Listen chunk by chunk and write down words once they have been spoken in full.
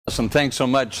Awesome. Thanks so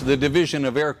much. The Division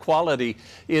of Air Quality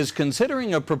is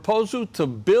considering a proposal to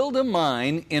build a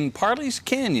mine in Parley's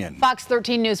Canyon. Fox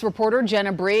 13 News reporter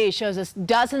Jenna Bree shows us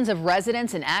dozens of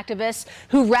residents and activists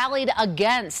who rallied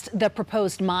against the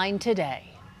proposed mine today.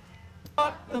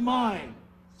 Stop the mine!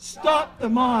 Stop the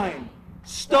mine!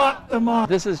 Stop the mine!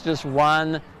 This is just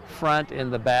one front in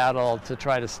the battle to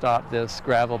try to stop this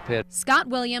gravel pit. Scott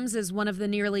Williams is one of the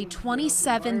nearly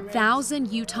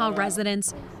 27,000 Utah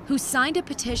residents who signed a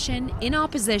petition in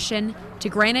opposition to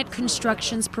Granite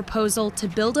Construction's proposal to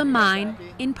build a mine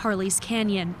in Parley's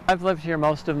Canyon. I've lived here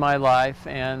most of my life,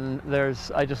 and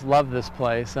I just love this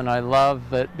place, and I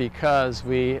love it because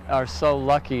we are so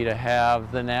lucky to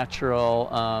have the natural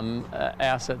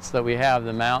assets that we have,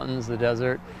 the mountains, the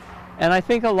desert. And I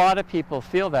think a lot of people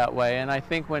feel that way, and I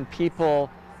think when people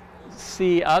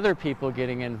see other people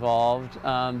getting involved,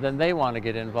 then they want to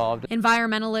get involved.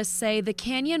 Environmentalists say the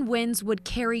canyon winds would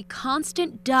carry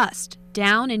constant dust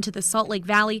down into the Salt Lake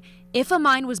Valley if a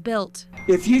mine was built.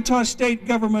 If Utah state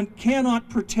government cannot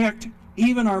protect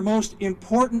even our most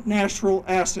important natural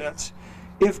assets,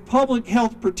 if public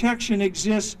health protection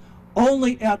exists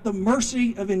only at the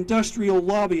mercy of industrial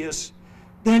lobbyists,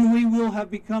 then we will have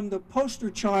become the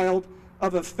poster child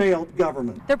of a failed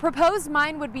government. The proposed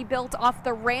mine would be built off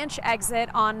the ranch exit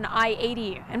on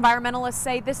I-80. Environmentalists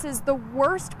say this is the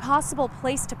worst possible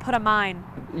place to put a mine.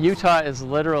 Utah is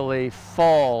literally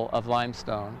full of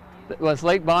limestone. As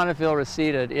Lake Bonneville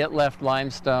receded, it left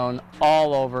limestone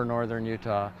all over northern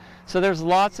Utah. So there's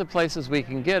lots of places we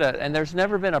can get it, and there's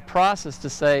never been a process to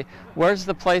say, where's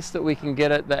the place that we can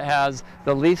get it that has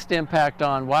the least impact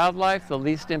on wildlife, the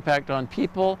least impact on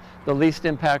people, the least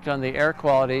impact on the air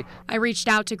quality. I reached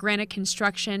out to Granite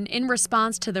Construction in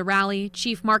response to the rally.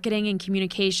 Chief Marketing and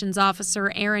Communications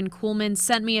Officer Aaron Kuhlman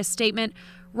sent me a statement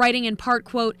writing in part,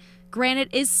 quote,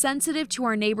 "Granite is sensitive to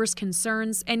our neighbors'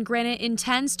 concerns, and Granite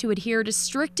intends to adhere to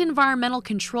strict environmental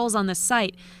controls on the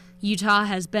site. Utah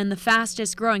has been the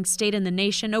fastest growing state in the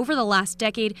nation over the last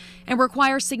decade and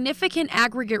requires significant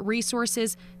aggregate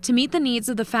resources to meet the needs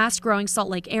of the fast-growing Salt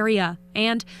Lake area.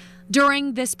 And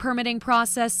during this permitting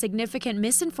process, significant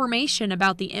misinformation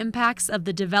about the impacts of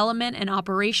the development and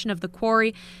operation of the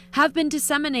quarry have been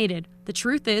disseminated. The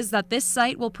truth is that this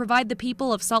site will provide the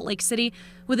people of Salt Lake City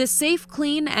with a safe,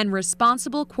 clean, and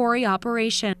responsible quarry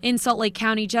operation." In Salt Lake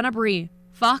County, Jenna Bree,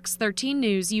 Fox 13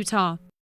 News, Utah.